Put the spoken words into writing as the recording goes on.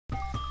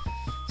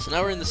So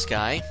now we're in the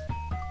sky,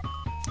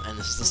 and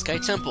this is the Sky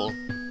Temple.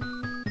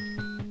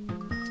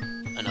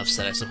 Enough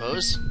said, I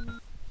suppose.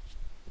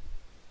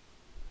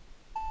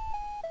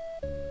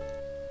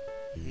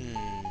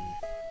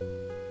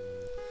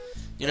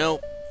 You know,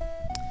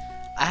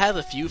 I have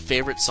a few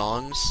favorite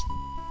songs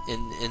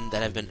in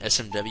that have been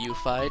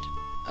SMW-fied.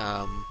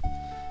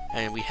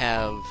 And we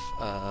have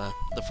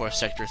the Fourth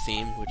Sector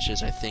theme, which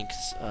is, I think,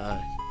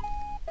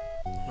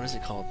 what is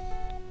it called?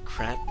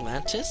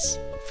 Atlantis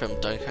from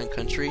Donkey Kong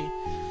Country.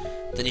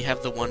 Then you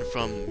have the one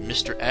from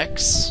Mr.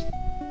 X,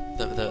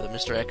 the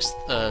Mr. X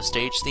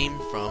stage theme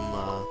from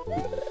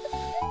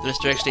the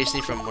Mr. X stage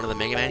theme from one of the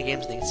Mega Man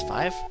games. I think it's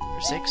 5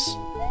 or 6.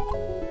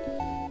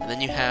 And then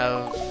you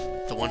have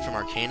the one from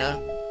Arcana,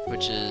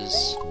 which is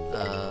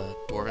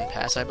Dwarven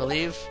Pass, I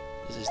believe.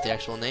 This is the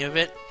actual name of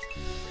it.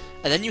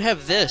 And then you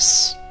have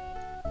this,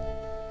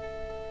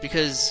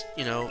 because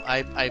you know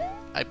I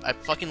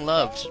fucking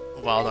loved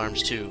Wild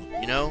Arms 2.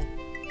 You know,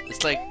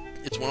 it's like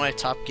it's one of my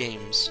top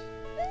games,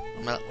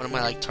 one of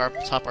my like top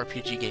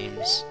RPG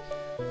games,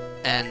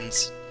 and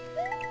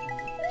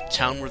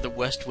Town Where the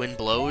West Wind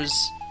Blows.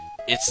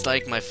 It's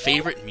like my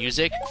favorite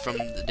music from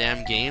the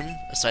damn game,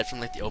 aside from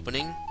like the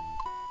opening.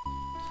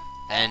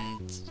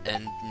 And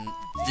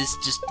this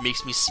just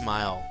makes me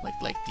smile,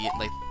 like you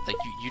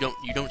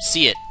don't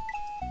see it,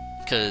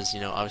 because you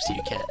know obviously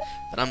you can't.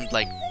 But I'm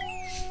like,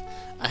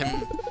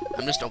 I'm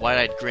just a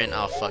wide-eyed grin.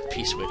 Oh fuck,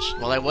 P-switch.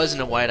 Well, I was in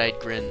a wide-eyed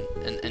grin,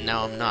 and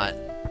now I'm not.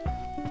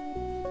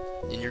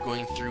 And you're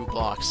going through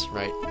blocks,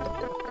 right?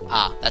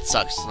 Ah, that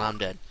sucks. Now I'm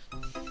dead.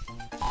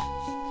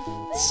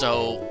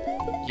 So,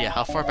 yeah,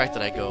 how far back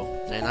did I go?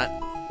 Did I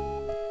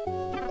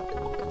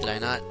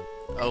not?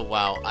 Oh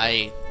wow,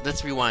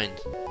 let's rewind.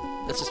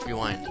 Let's just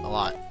rewind a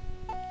lot.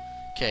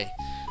 Okay,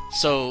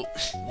 so,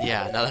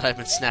 yeah, now that I've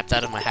been snapped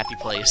out of my happy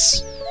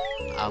place,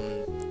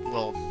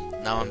 well,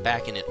 now I'm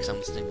back in it because I'm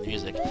listening to the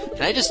music.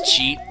 Can I just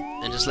cheat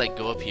and just, like,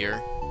 go up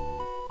here?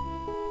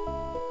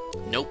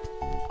 Nope.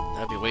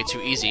 That'd be way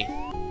too easy.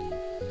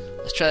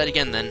 Let's try that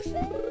again, then. So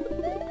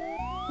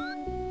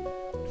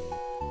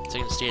I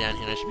can stay down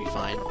here and I should be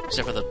fine,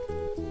 except for the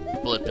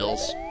bullet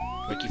bills,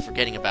 who I keep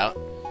forgetting about.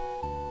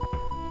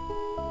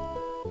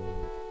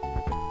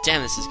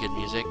 Damn, this is good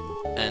music,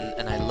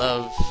 and I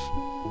love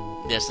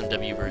the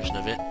SMW version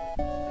of it,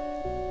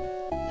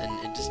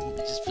 and it just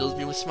fills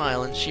me with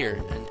smile and cheer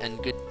and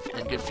good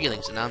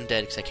feelings. And now I'm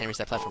dead because I can't reach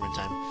that platform in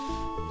time.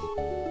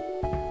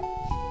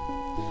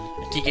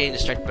 I keep getting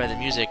distracted by the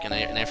music, and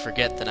I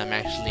forget that I'm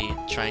actually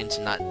trying to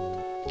not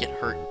get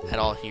hurt at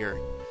all here.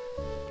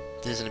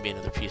 This is gonna be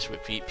another piece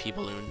with P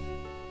balloon.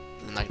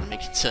 I'm not gonna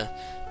make it to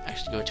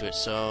actually go to it.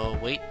 So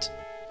wait,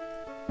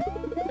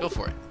 go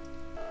for it.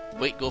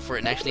 Wait, go for it,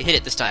 and actually hit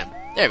it this time.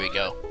 There we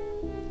go.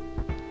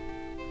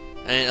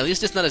 And at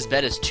least it's not as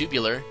bad as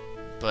Tubular,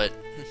 but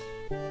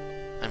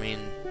I mean,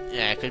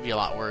 yeah, it could be a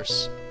lot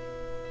worse.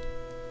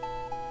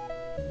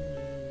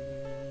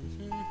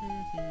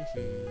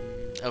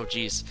 Oh,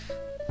 jeez.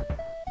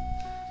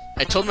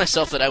 I told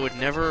myself that I would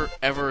never,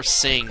 ever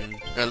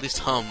sing, or at least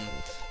hum,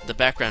 the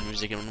background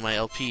music in one of my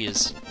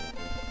LPs.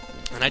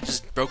 And I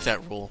just broke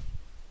that rule.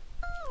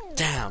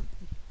 Damn.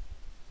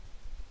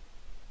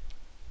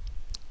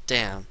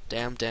 Damn.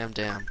 Now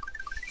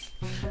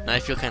I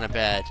feel kind of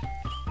bad.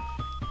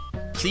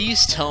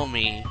 Please tell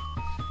me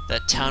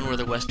that Town Where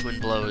the West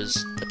Wind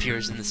Blows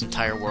appears in this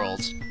entire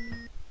world.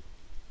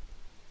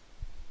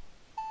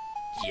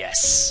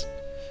 Yes.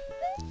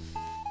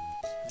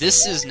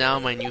 This is now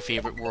my new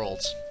favorite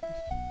world.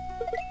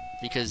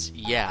 Because,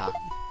 yeah.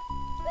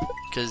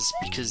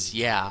 Because,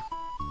 yeah.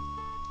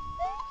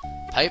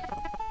 Pipe?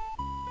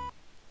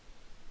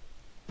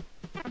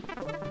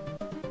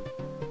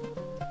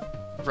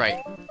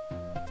 Right.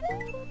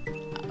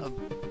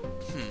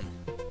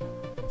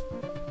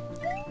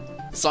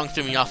 The song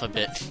threw me off a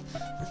bit.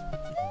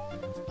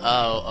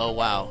 Oh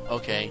wow,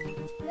 okay.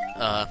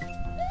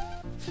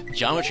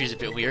 Geometry's a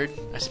bit weird,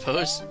 I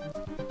suppose.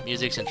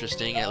 Music's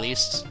interesting, at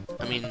least.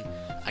 I mean,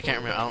 I can't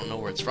remember, I don't know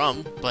where it's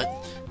from, but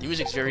the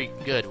music's very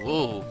good.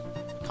 Whoa,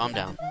 calm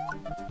down.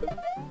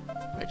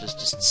 I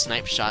just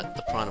snipe shot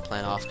the Piranha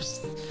Plant off,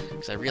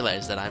 because I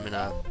realized that I'm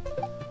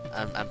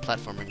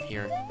platforming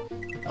here.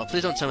 Oh,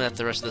 please don't tell me that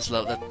the rest of this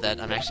level, that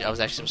I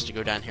was actually supposed to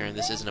go down here, and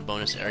this isn't a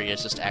bonus area,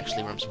 it's just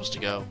actually where I'm supposed to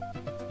go.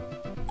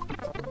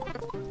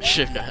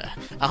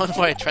 I don't know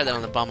why I tried that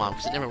on the bomb-bomb,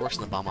 because it never works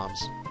on the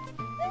bomb-bombs.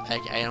 I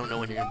don't know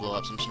when you're gonna blow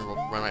up, so I'm just gonna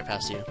run right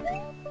past you.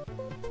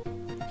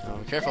 Oh,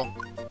 careful.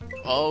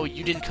 Oh,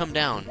 you didn't come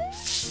down.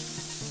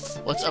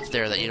 What's up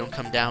there that you don't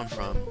come down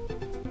from?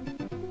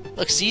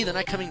 Look, see? They're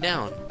not coming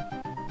down.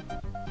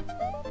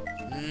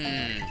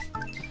 I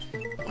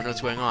wonder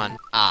what's going on.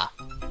 Ah.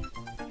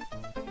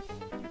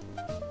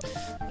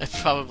 I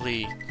should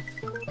probably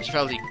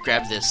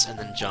grab this and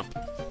then jump.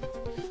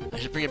 I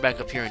should bring it back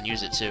up here and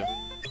use it too.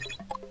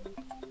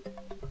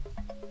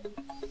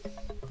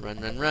 Run,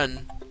 run,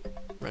 run.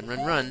 Run,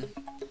 run, run.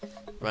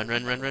 Run,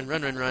 run, run, run,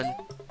 run, run, run.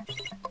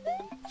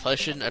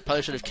 I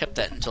probably should have kept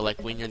that until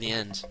like way near the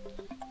end.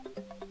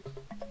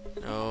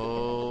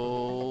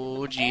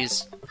 Oh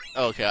jeez.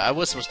 Oh, okay, I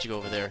was supposed to go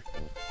over there.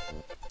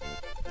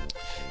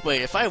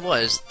 Wait, if I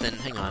was, then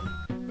hang on.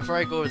 Before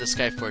I go over the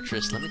Sky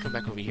Fortress, let me come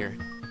back over here.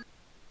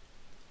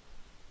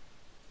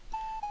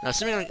 Now,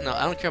 assuming no,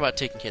 I don't care about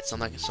taking hits. So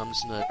I'm just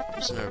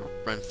gonna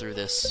run through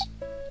this.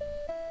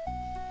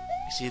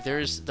 You see,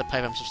 there's the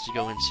pipe I'm supposed to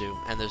go into,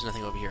 and there's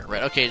nothing over here.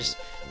 Right? Okay, I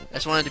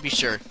just wanted to be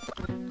sure.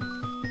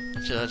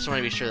 So I just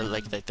wanted to be sure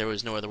that there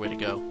was no other way to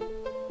go.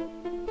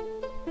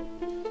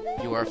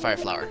 You are a fire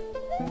flower.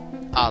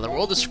 Ah, the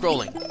world is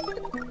scrolling.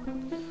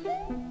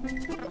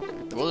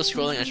 The world is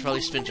scrolling. I should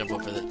probably spin jump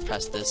over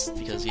past this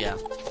because yeah.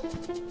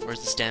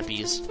 Where's the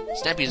Stampies?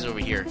 Stampies is over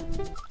here.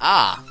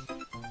 Ah.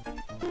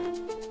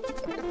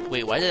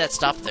 Wait, why did that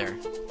stop there?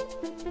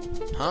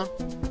 Huh?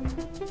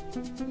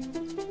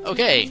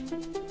 Okay.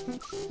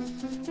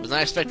 Was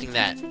not expecting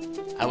that.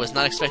 I was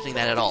not expecting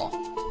that at all.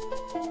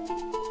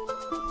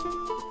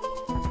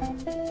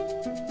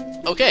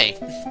 Okay.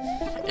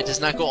 It does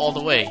not go all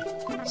the way.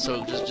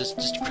 So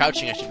just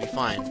crouching I should be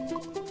fine.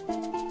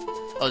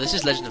 Oh, this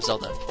is Legend of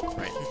Zelda.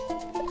 Right.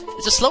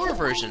 It's a slower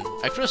version.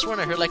 I could have sworn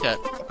I heard like a...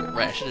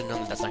 Right, I should have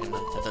known that that's not gonna...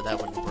 that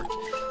wouldn't work.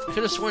 I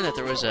could have sworn that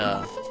there was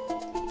a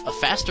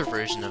faster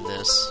version of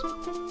this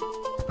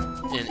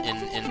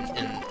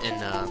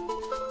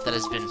that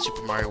has been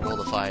Super Mario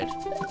Worldified.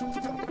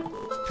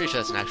 Pretty sure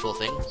that's an actual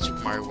thing. Super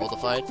Mario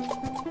Worldified.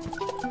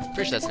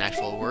 Pretty sure that's an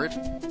actual word.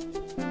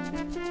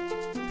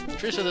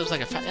 Pretty sure there was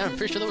like I'm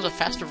pretty sure there was a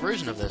faster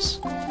version of this.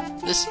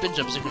 This spin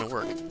jump isn't gonna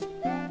work.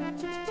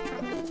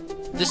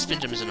 This spin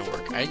jump isn't gonna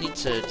work. I need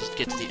to just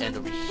get to the end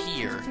over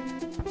here.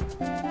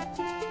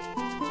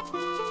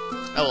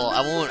 Oh well,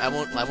 I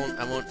won't.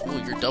 Oh,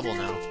 you're double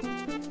now.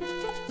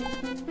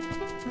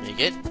 Make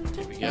it.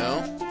 There we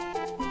go.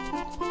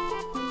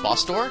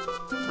 Boss door?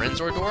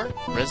 Renzor door?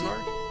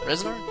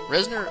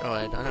 Reznor? Oh,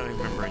 I don't even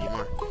remember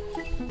anymore.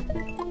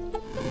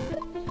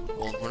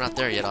 Well, we're not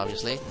there yet,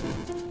 obviously.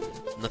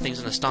 Nothing's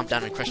gonna stomp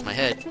down and crush my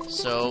head,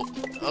 so...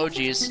 Oh,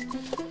 jeez.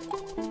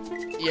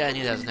 Yeah, I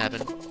knew that wasn't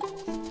happen.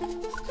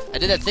 I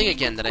did that thing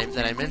again that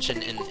I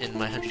mentioned in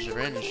my Hunter's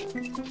Revenge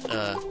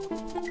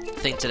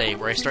thing today,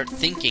 where I start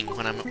thinking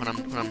when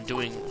I'm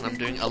doing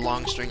a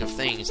long string of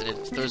things, and it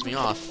throws me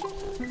off.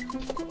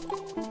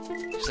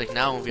 It's like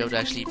now I won't be able to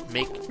actually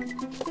make.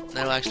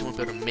 Now I actually won't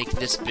be able to make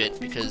this bit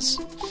because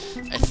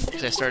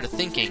I started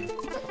thinking.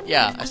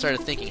 Yeah, I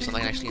started thinking, so I'm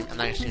not actually gonna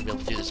be able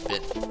to do this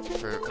bit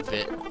for a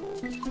bit.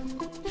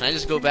 Can I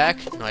just go back?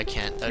 No, I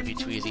can't. That would be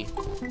too easy.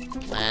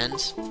 Land,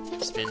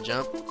 spin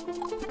jump.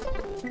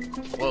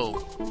 Whoa!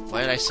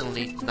 Why did I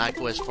suddenly not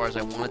go as far as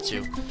I wanted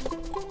to?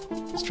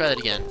 Let's try that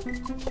again.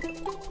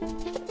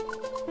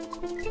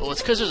 Well,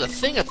 it's because there's a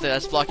thing up there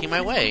that's blocking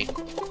my way.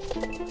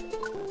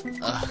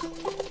 Ugh.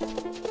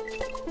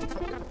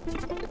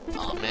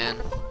 Oh man.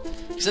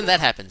 Because then that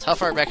happens. How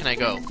far back can I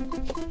go?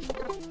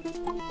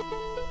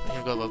 I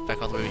can go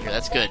back all the way over here.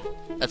 That's good.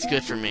 That's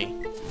good for me.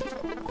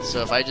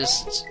 So if I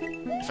just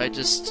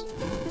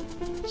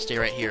stay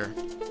right here,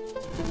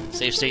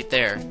 save state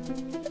there,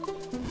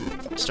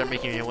 start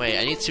making my way.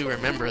 I need to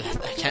remember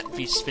that I can't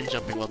be spin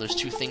jumping while there's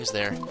two things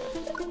there,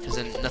 because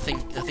then nothing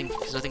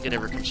good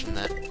ever comes from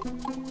that.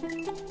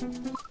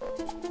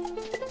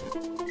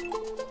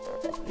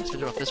 Spin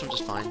jump off this one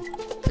just fine.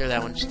 Clear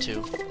that one just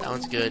too. That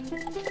one's good.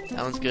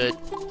 That one's good.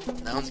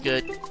 That one's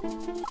good.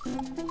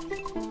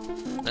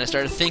 Then I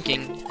started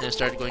thinking, and I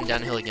started going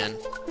downhill again.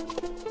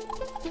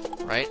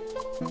 Right?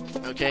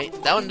 Okay,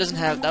 that one doesn't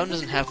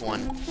have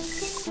one.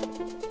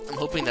 I'm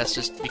hoping that's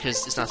just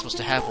because it's not supposed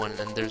to have one,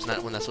 and there's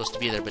not one that's supposed to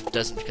be there, but it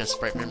doesn't because of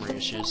sprite memory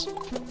issues.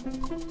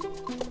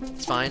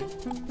 It's fine.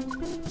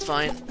 It's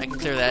fine. I can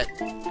clear that.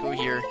 Go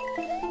here.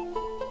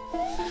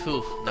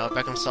 Whew. Now we're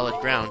back on solid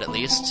ground, at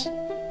least.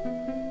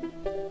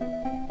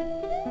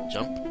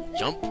 Jump.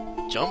 Jump.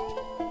 Jump.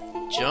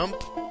 Jump.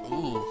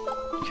 Ooh.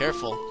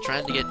 Careful.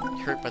 Trying to get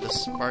hurt by the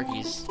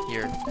Sparkies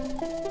here.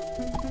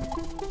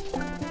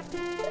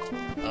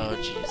 Oh,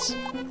 jeez.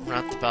 We're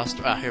not the boss.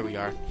 Ah, here we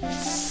are.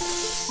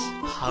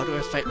 How do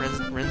I fight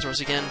Renzors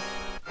again?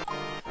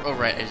 Oh,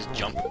 right, I just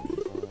jump.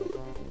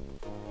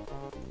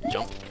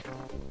 Jump.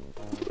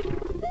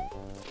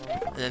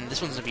 And then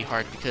this one's gonna be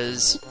hard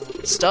because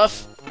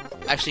stuff...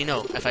 Actually,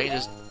 no. If I can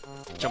just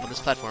jump on this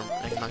platform,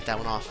 I can knock that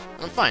one off.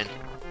 I'm fine.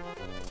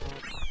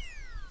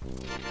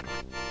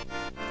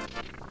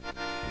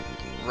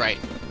 Right.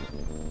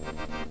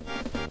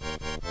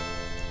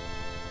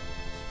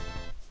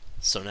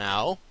 So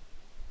now...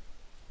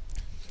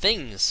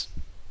 Things.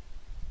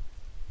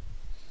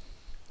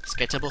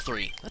 Sky Temple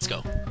 3. Let's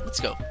go.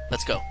 Let's go.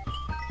 Let's go.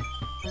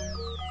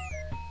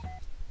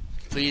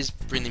 Please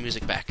bring the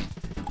music back.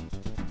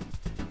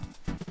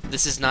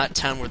 This is not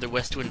town where the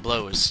west wind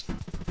blows.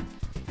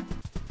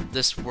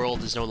 This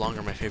world is no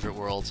longer my favorite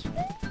world.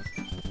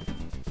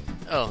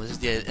 Oh, this is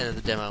the end of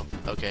the demo.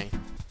 Okay.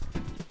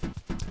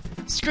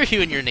 Screw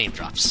you and your name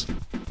drops.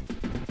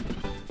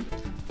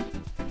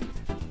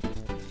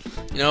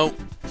 You know,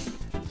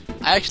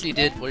 I actually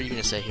did... What are you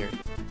gonna say here?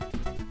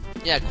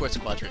 Yeah, Quartz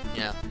Quadrant.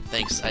 Yeah,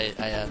 thanks.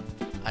 yeah.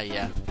 I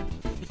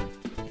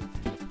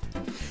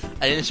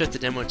didn't expect the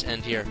demo to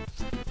end here.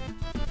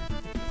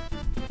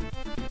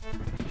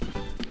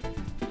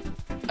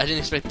 I didn't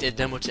expect the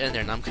demo to end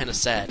there, and I'm kind of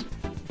sad.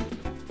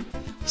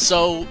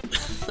 So,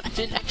 I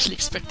didn't actually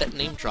expect that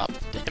name drop,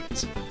 damn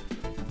it.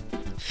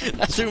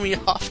 That threw me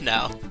off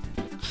now.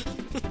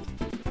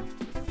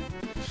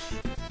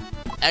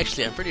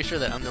 Actually, I'm pretty sure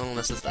that I'm the only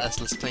one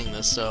that's playing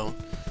this, so...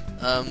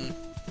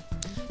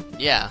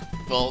 yeah.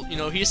 Well, you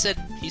know, he said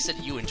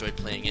you enjoyed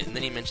playing it, and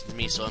then he mentioned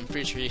me, so I'm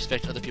pretty sure you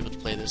expect other people to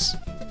play this.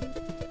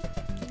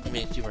 I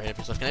mean, you were ahead of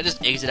yourself. Can I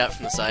just exit out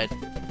from the side?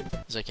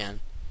 As I can.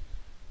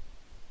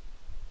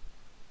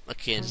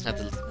 Okay, I just have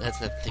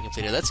to think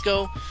completed. Let's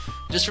go,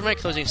 just for my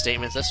closing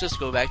statements, let's just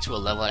go back to a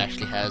level that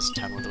actually has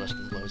Town of the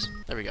Western Blows.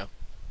 There we go.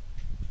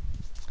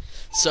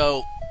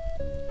 So,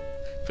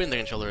 putting the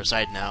controller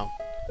aside now,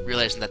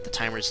 realizing that the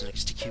timer is going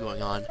to keep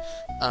going on,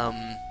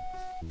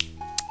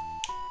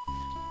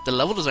 the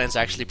level design is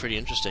actually pretty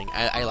interesting.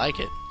 I like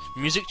it.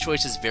 Music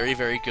choice is very,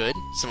 very good.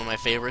 Some of my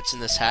favorites in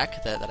this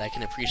hack that I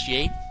can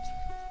appreciate.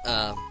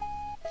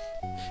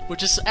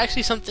 Which is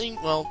actually something,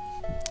 well,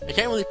 I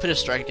can't really put a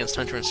strike against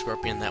Hunter and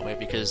Scorpion that way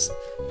because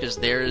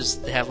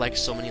they have like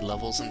so many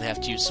levels and they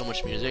have to use so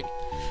much music.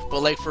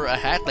 But like for a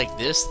hack like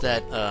this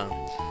that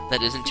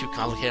isn't too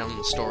complicated on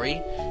the story,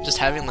 just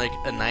having like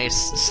a nice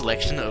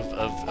selection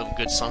of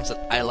good songs that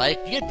I like,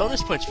 you get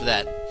bonus points for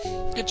that.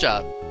 Good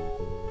job.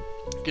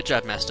 Good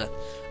job, Masta.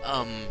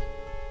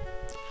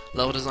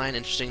 Level design,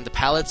 interesting. The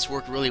palettes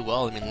work really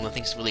well. I mean,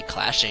 nothing's really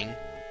clashing.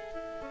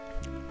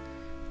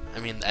 I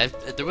mean,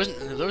 there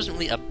wasn't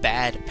really a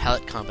bad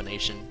palette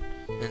combination,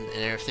 and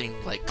everything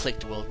like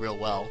clicked real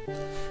well.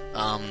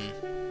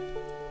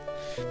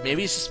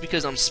 Maybe it's just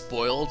because I'm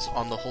spoiled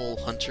on the whole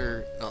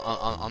Hunter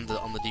on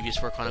the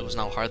DB4 Chronicles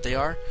and how hard they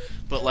are.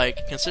 But like,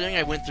 considering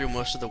I went through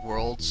most of the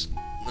worlds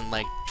in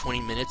like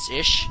 20 minutes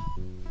ish,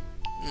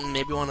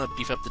 maybe want to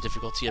beef up the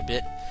difficulty a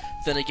bit.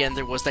 Then again,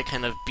 there was that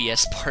kind of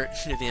BS part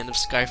near the end of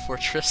Sky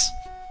Fortress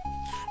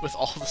with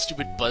all the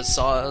stupid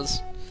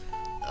buzzsaws.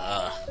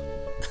 I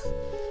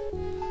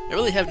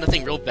really have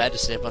nothing real bad to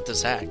say about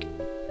this hack.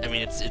 I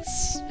mean,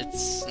 it's.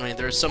 I mean,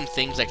 there are some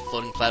things like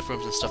floating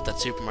platforms and stuff that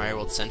Super Mario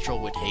World Central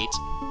would hate.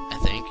 I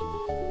think,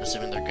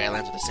 assuming their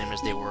guidelines are the same as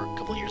they were a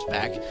couple years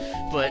back.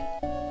 But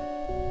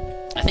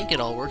I think it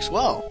all works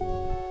well,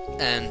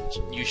 and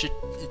you should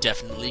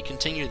definitely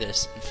continue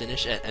this and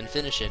finish it and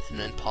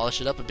then polish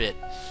it up a bit.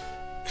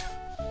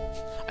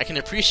 I can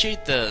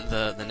appreciate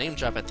the name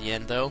drop at the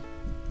end though.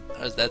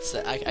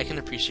 I can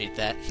appreciate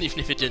that, even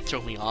if it did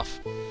throw me off.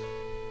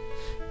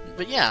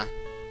 But yeah,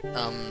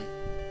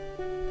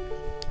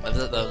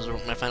 those are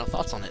my final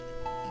thoughts on it.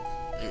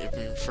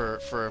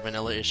 For a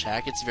vanilla-ish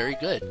hack, it's very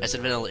good. I said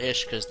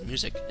vanilla-ish because the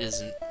music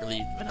isn't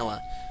really vanilla,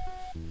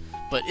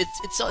 but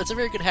it's a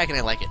very good hack and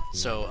I like it.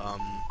 So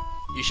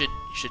you should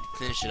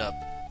finish it up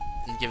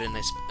and give it a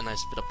nice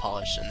bit of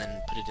polish, and then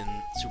put it in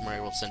Super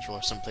Mario World Central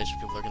or some place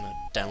where people are gonna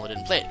download it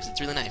and play it because it's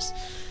really nice.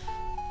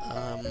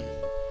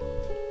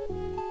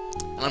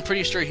 And I'm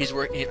pretty sure he's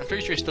working. I'm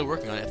pretty sure he's still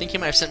working on it. I think he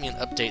might have sent me an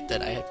update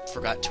that I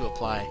forgot to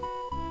apply.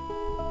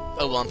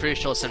 Oh well, I'm pretty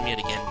sure he'll send me it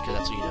again because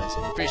that's what he does.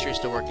 I'm pretty sure he's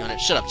still working on it.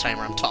 Shut up,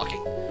 timer. I'm talking.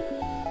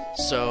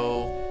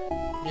 So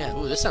yeah,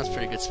 ooh, this sounds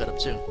pretty good sped up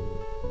too.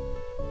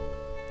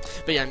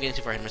 But yeah, I'm getting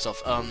too far ahead of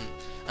myself.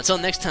 Until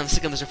next time, this is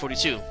Mr.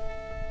 42.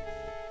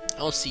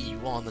 I'll see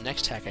you all on the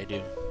next hack I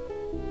do,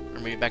 or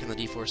maybe back in the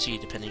D4C,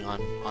 depending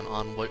on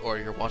what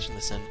order you're watching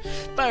this in.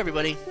 Bye,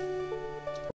 everybody.